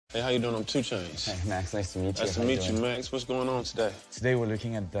Hey, how you doing? I'm 2 Chainz. Hey, Max, nice to meet you. Nice to meet you, Max. What's going on today? Today we're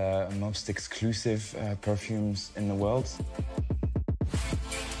looking at the most exclusive perfumes in the world.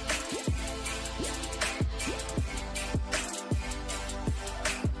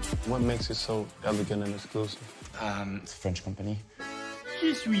 What makes it so elegant and exclusive? It's a French company.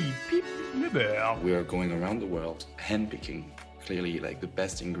 Je suis Pip Le Beurre. We are going around the world handpicking clearly like the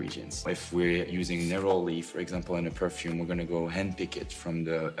best ingredients. If we're using neroli, for example, in a perfume, we're gonna go handpick it from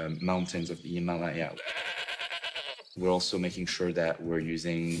the mountains of the Himalaya. We're also making sure that we're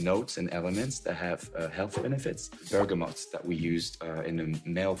using notes and elements that have health benefits. Bergamot that we used in a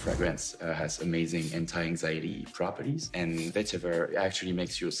male fragrance has amazing anti-anxiety properties. And vetiver actually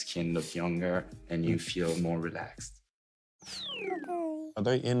makes your skin look younger and you feel more relaxed. Are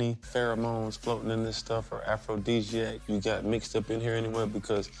there any pheromones floating in this stuff or aphrodisiac you got mixed up in here anywhere?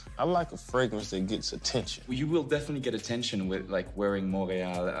 Because I like a fragrance that gets attention. You will definitely get attention with like wearing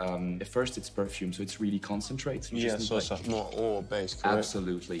Morreal. At first it's perfume, so it's really concentrates. Yeah, so it's like more oil-based, correct?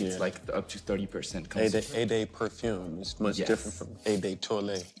 Absolutely. Yeah. It's like up to 30% concentrate. A-Day Perfume is much different from A-Day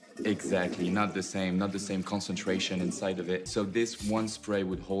Toilette. Exactly, not the same concentration inside of it. So this one spray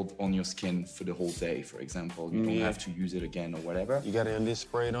would hold on your skin for the whole day, for example. You don't have to use it again or whatever. You got any of this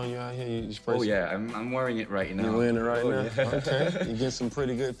sprayed on you out here? You spray yeah, I'm wearing it right now. You're wearing it right now? Yeah. Okay, you get some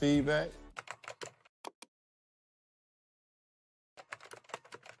pretty good feedback?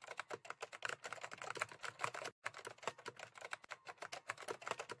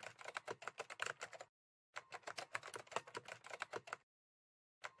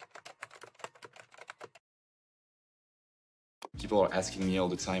 People are asking me all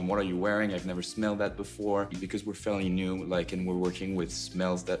the time, what are you wearing? I've never smelled that before. Because we're fairly new, and we're working with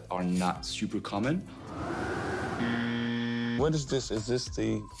smells that are not super common. What is this? Is this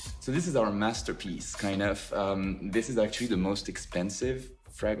the... So this is our masterpiece, kind of. This is actually the most expensive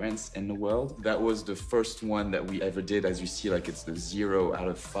fragrance in the world. That was the first one that we ever did. As you see, it's the 0 out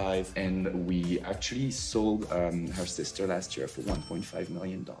of 5. And we actually sold her sister last year for $1.5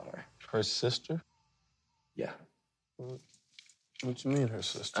 million. Her sister? Yeah. What you mean, her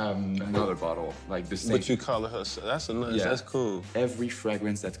sister? Another bottle, like the same. But you call her her sister. That's nice. That's cool. Every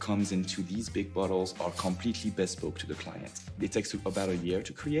fragrance that comes into these big bottles are completely bespoke to the client. It takes about a year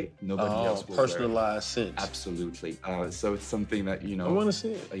to create. Nobody else will personalized scent. Absolutely. So it's something that, I want to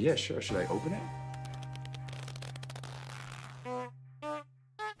see it. Yeah, sure. Should I open it?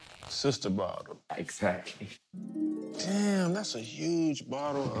 Sister bottle. Exactly. Damn, that's a huge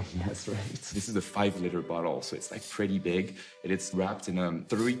bottle. That's right. This is a 5-liter bottle, so it's pretty big. It's wrapped in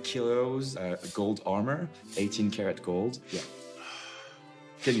 3 kilos gold armor, 18 karat gold. Yeah.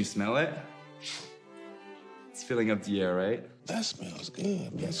 Can you smell it? It's filling up the air, right? That smells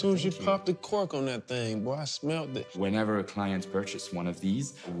good, man. As soon as you pop the cork on that thing, boy, I smelled it. Whenever a client purchases one of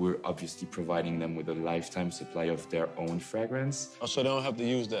these, we're obviously providing them with a lifetime supply of their own fragrance. Oh, so they don't have to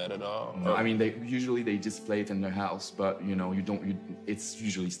use that at all? No, I mean, they display it in their house, but it's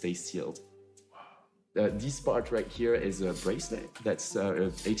usually stays sealed. This part right here is a bracelet. That's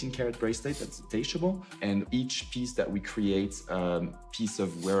an 18-karat bracelet that's detachable. And each piece that we create, piece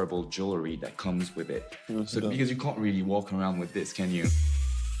of wearable jewelry that comes with it. So because you can't really walk around with this, can you?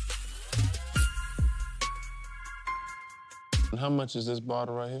 And how much is this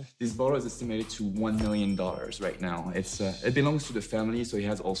bottle right here? This bottle is estimated to $1 million right now. It belongs to the family, so it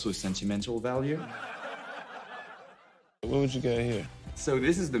has also a sentimental value. What would you got here? So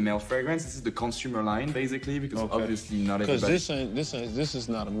this is the male fragrance. This is the consumer line, basically, because obviously not everybody. Because this is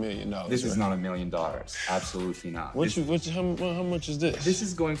not $1 million. This is not $1 million. Absolutely not. How much is this? This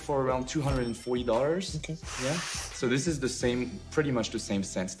is going for around $240. Okay. Yeah. So this is pretty much the same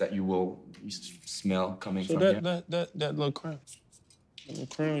scent that you smell coming from here. So that little crown. The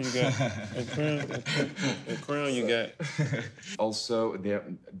crown you got. The crown you got. Also,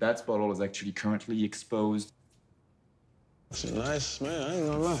 that bottle is actually currently exposed. It's a nice smell, I ain't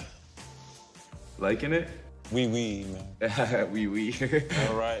gonna lie. Liking it? Oui, man. Oui.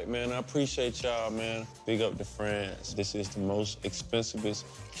 All right, man, I appreciate y'all, man. Big up to France. This is the most expensivest.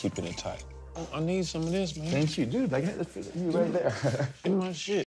 Keeping it tight. Oh, I need some of this, man. Thank you, dude. I got you right there. Give me my shit.